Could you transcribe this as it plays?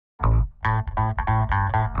Hey,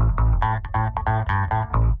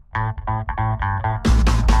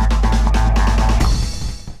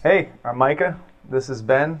 I'm Micah. This is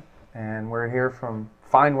Ben, and we're here from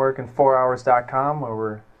findworkin4hours.com, where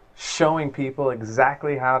we're showing people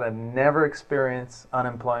exactly how to never experience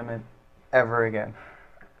unemployment ever again.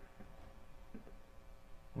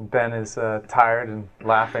 Ben is tired and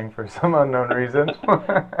laughing for some unknown reason.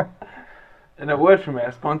 And a word from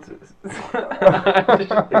our sponsors. It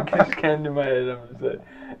just came to my head. I'm going to say,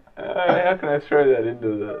 how can I throw that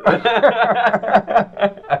into the...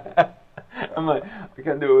 I'm like, I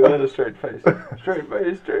can't do it without a straight face. Straight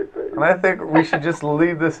face, straight face. And I think we should just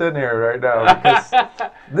leave this in here right now, because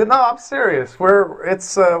no, I'm serious.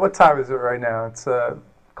 It's what time is it right now? It's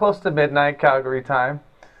close to midnight Calgary time,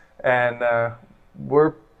 and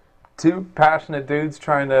we're two passionate dudes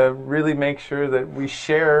trying to really make sure that we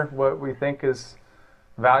share what we think is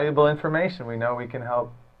valuable information. We know we can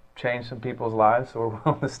help change some people's lives, so we're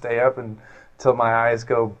willing to stay up until my eyes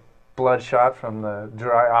go bloodshot from the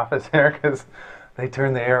dry office air, because they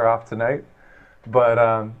turned the air off tonight.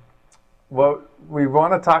 But what we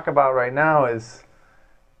want to talk about right now is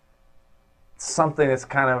something that's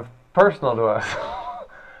kind of personal to us.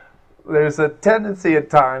 There's a tendency at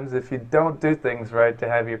times, if you don't do things right, to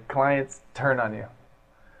have your clients turn on you.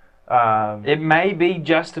 It may be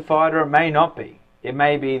justified or it may not be. It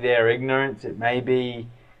may be their ignorance. It may be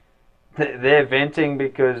they're venting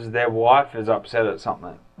because their wife is upset at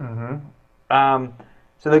something. Mm-hmm.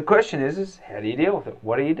 So the question is how do you deal with it?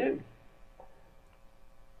 What do you do?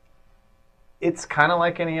 It's kind of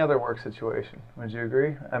like any other work situation. Would you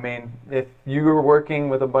agree? I mean, if you were working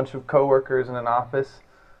with a bunch of coworkers in an office,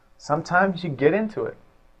 sometimes you get into it,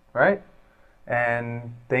 right?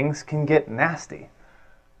 And things can get nasty.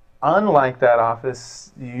 Unlike that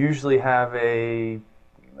office, you usually have a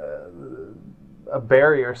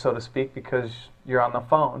barrier, so to speak, because you're on the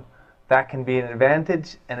phone. That can be an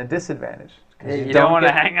advantage and a disadvantage. You don't want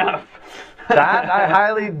to hang up. That I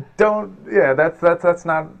highly don't. Yeah, that's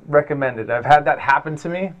not recommended. I've had that happen to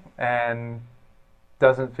me, and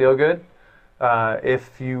doesn't feel good.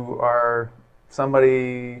 If you are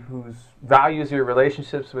somebody who values your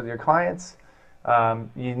relationships with your clients,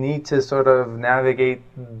 you need to sort of navigate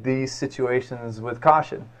these situations with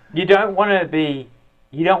caution. You don't want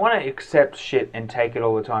to accept shit and take it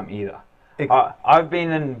all the time either. I've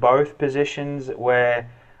been in both positions where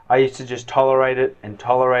I used to just tolerate it and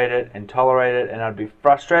tolerate it and tolerate it, and I'd be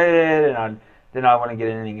frustrated, and then I wouldn't get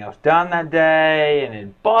anything else done that day, and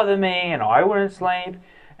it'd bother me, and I wouldn't sleep,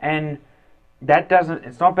 and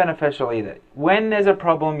it's not beneficial either. When there's a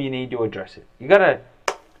problem, you need to address it. You gotta,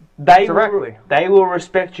 they will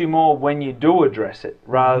respect you more when you do address it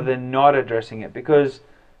rather than not addressing it, because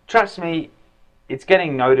trust me, it's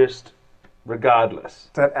getting noticed regardless.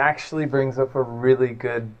 That actually brings up a really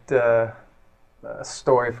good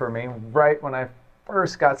story for me. Right when I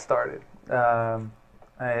first got started, I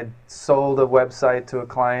had sold a website to a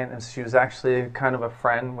client, and she was actually kind of a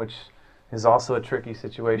friend, which is also a tricky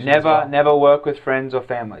situation. Never work with friends or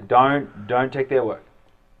family. Don't take their work.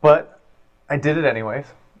 But I did it anyways,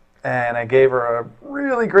 and I gave her a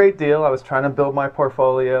really great deal. I was trying to build my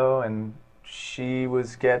portfolio, and she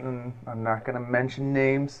was getting, I'm not going to mention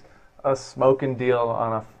names, a smoking deal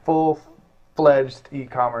on a full-fledged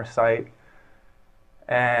e-commerce site.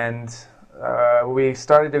 And we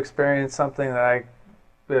started to experience something that I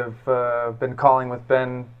have been calling with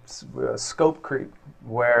Ben scope creep,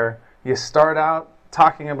 where you start out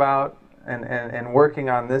talking about and working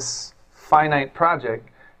on this finite project,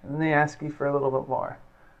 and then they ask you for a little bit more.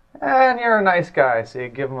 And you're a nice guy, so you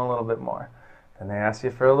give them a little bit more. Then they ask you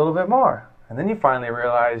for a little bit more. And then you finally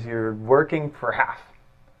realize you're working for half.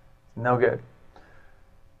 No good.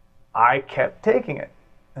 I kept taking it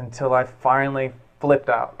until I finally flipped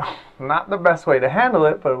out. Not the best way to handle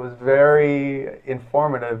it, but it was very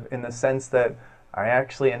informative in the sense that I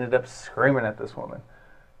actually ended up screaming at this woman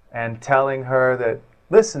and telling her that,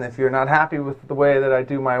 listen, if you're not happy with the way that I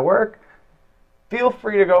do my work, feel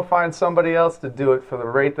free to go find somebody else to do it for the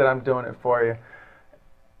rate that I'm doing it for you.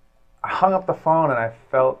 I hung up the phone and I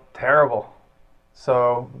felt terrible.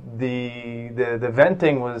 So the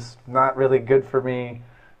venting was not really good for me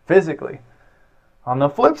physically. On the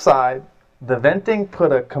flip side, the venting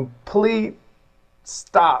put a complete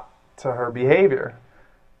stop to her behavior.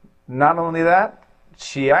 Not only that,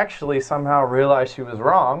 she actually somehow realized she was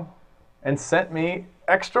wrong and sent me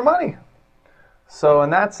extra money. So in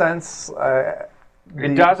that sense,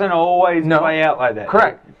 it doesn't always play out like that.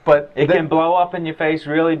 Correct, but it can blow up in your face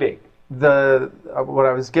really big. What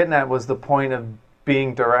I was getting at was the point of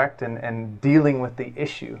being direct and dealing with the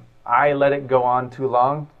issue I let it go on too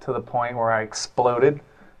long to the point where I exploded.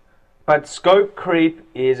 But scope creep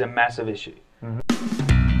is a massive issue.